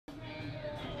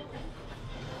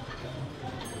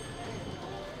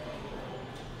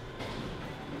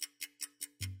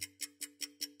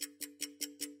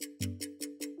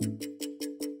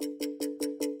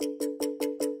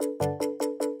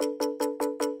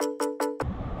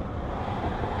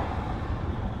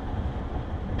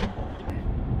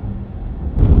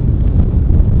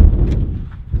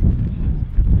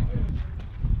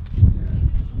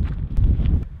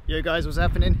Yo guys, what's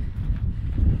happening?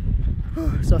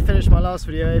 So I finished my last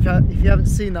video. If you haven't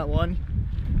seen that one,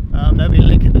 there'll be a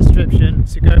link in the description,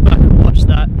 so go back and watch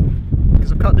that,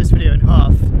 because I've cut this video in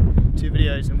half, 2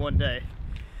 videos in one day.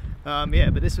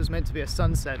 Yeah, but this was meant to be a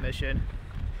sunset mission,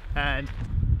 and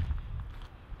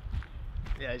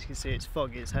yeah, as you can see, it's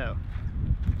foggy as hell.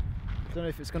 I don't know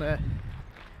if it's gonna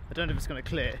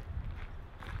clear,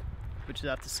 which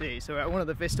you'll have to see. So we're at one of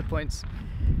the vista points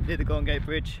near the Golden Gate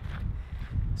Bridge.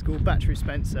 It's called Battery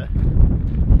Spencer.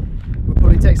 We'll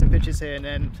probably take some pictures here, and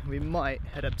then we might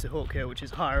head up to Hawk Hill, which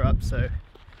is higher up, so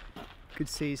could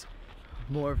see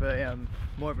more of a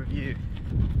view.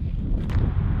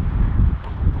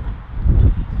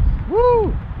 Woo!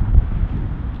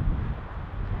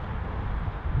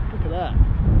 Look at that.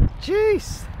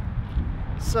 Jeez!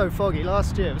 So foggy.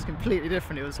 Last year it was completely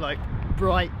different. It was like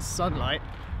bright sunlight.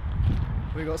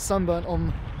 We got sunburnt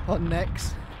on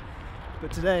necks,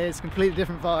 but today it's a completely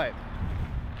different vibe.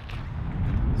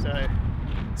 So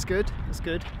it's good. It's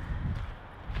good.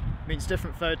 Means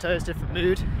different photos, different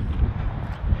mood.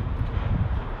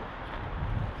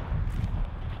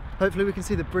 Hopefully we can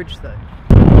see the bridge though.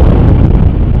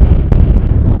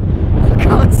 I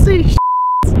can't see shit.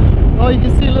 Oh, you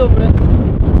can see a little bit.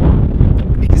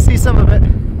 You can see some of it.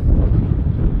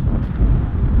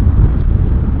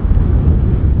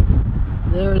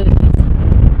 There it is.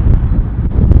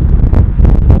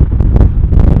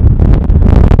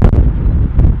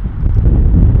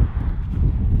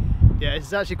 Yeah, this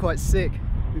is actually quite sick.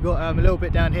 We've got a little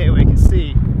bit down here where you can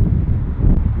see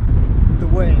the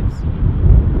waves.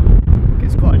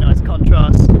 Gives quite a nice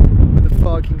contrast with the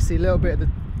fog. You can see a little bit of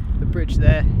the bridge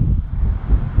there.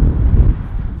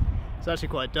 It's actually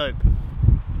quite dope.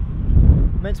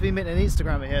 Meant to be meeting an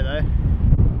Instagrammer here though.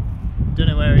 Don't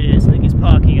know where he is. I think he's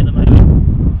parking at the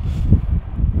moment.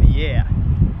 But yeah.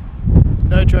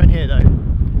 No drone here though.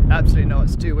 Absolutely not.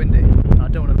 It's too windy. I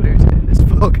don't want to lose it in this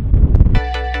fog.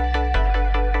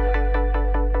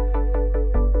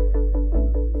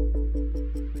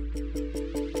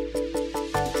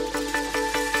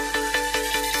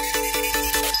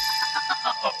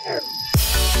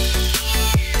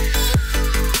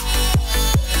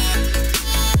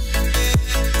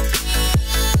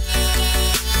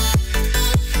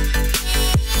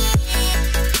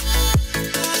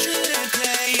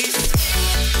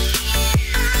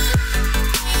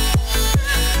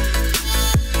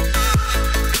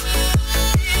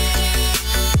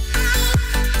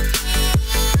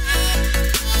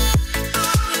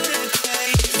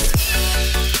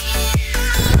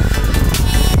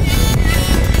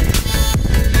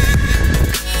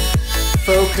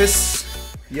 Focus.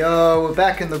 Yo, we're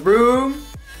back in the room.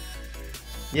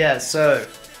 Yeah, so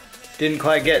didn't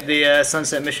quite get the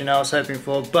sunset mission I was hoping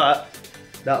for, but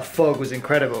that fog was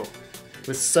incredible. It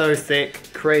was so thick,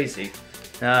 crazy.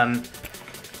 Here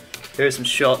are some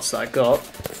shots that I got.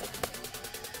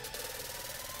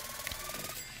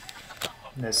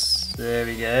 There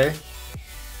we go.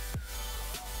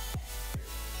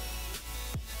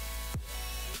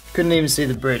 Couldn't even see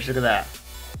the bridge, look at that.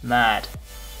 Mad.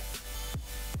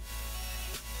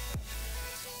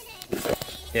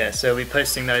 Yeah, so we'll be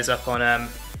posting those up on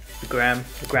the Gram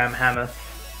Hammer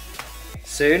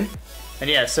soon. And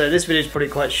yeah, so this video is probably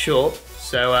quite short.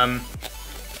 So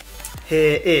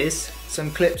here is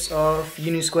some clips of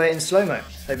Union Square in slow-mo.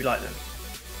 Hope you like them.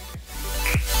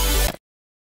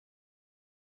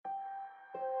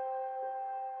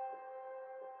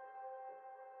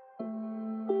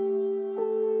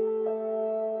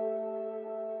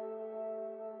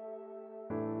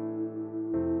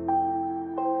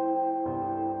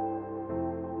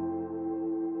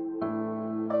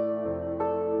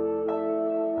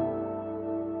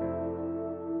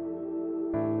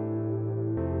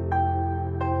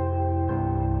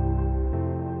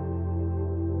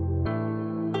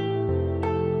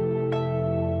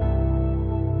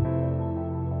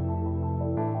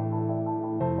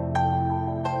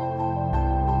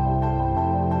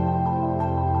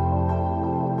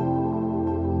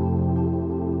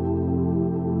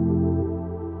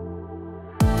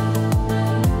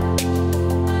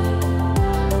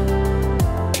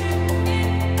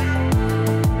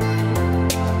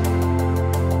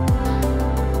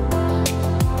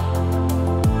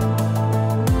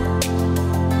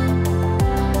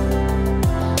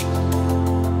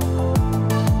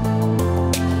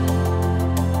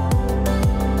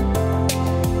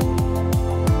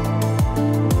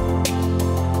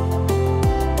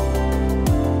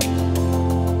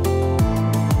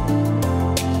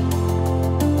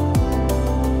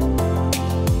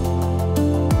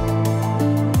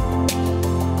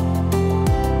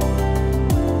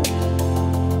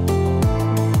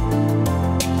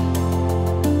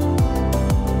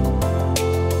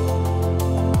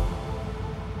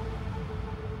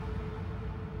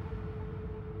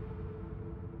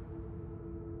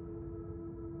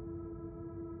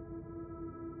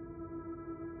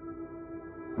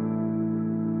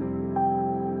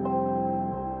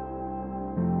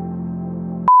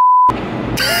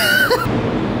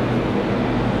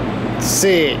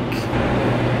 Sick.